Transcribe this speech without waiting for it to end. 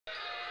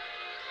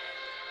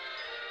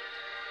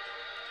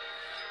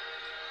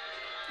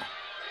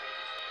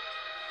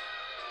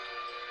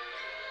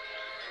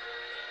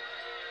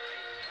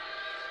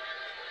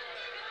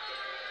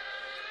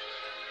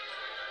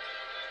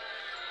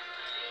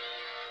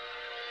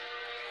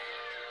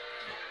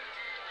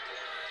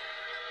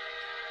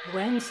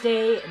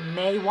Wednesday,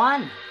 May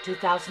 1,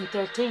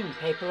 2013,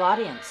 Papal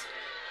Audience.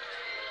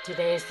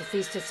 Today is the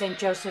Feast of St.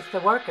 Joseph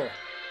the Worker,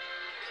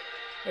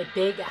 a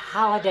big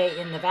holiday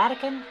in the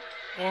Vatican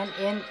and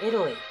in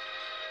Italy.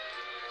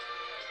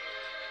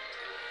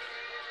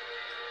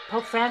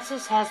 Pope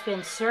Francis has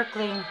been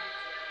circling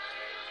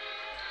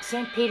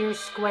St. Peter's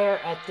Square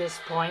at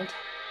this point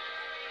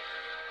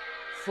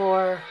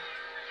for,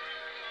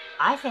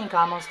 I think,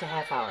 almost a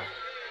half hour.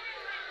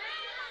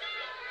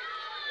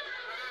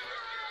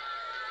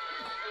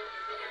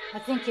 I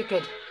think you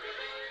could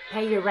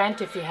pay your rent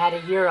if you had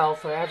 €1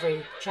 for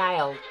every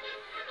child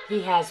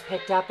he has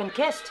picked up and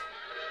kissed.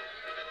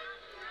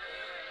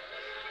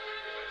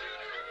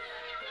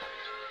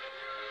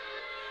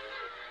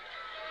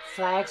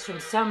 Flags from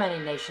so many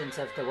nations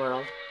of the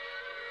world.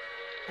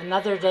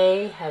 Another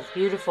day of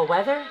beautiful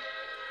weather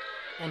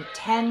and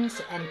tens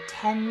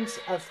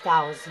of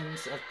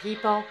thousands of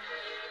people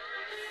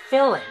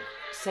filling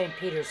St.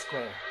 Peter's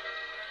Square.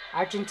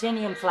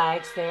 Argentinian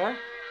flags there,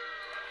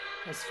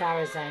 as far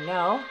as I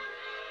know.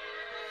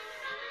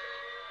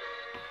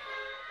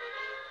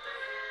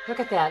 Look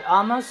at that,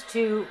 almost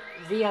to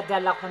Via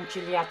della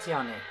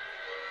Conciliazione,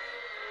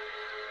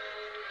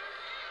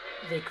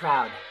 the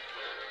crowd.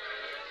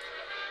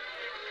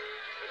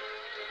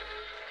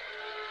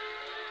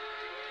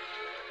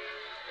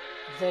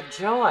 The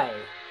joy.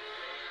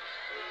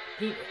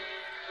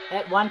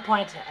 At one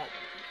point,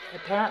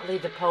 apparently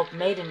the Pope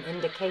made an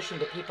indication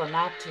to people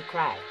not to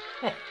cry.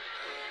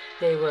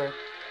 They were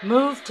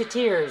moved to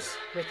tears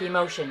with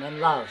emotion and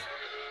love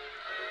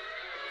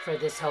for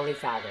this Holy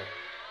Father.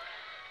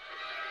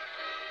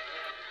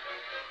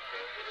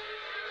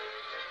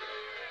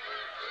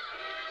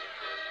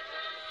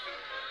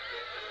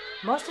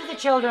 Most of the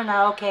children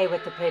are okay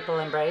with the papal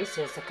embrace.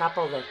 There's a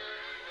couple that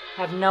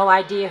have no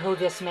idea who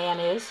this man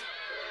is.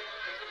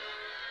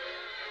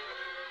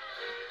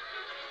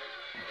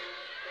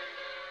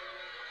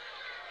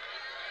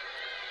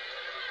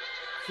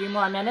 A few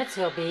more minutes,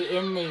 he'll be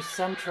in the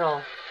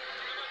central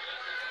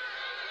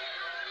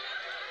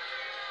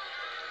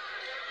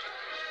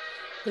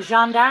The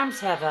gendarmes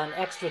have an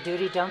extra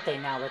duty, don't they,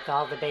 now, with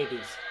all the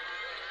babies?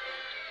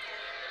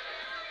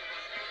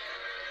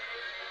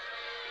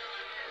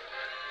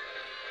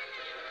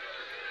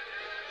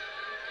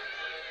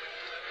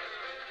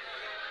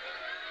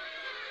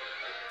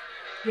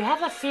 You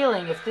have a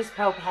feeling if this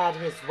Pope had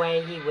his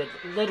way, he would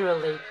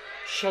literally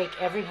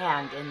shake every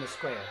hand in the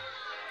square.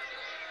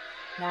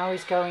 Now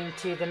he's going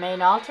to the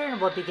main altar and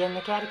we'll begin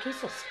the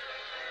catechesis.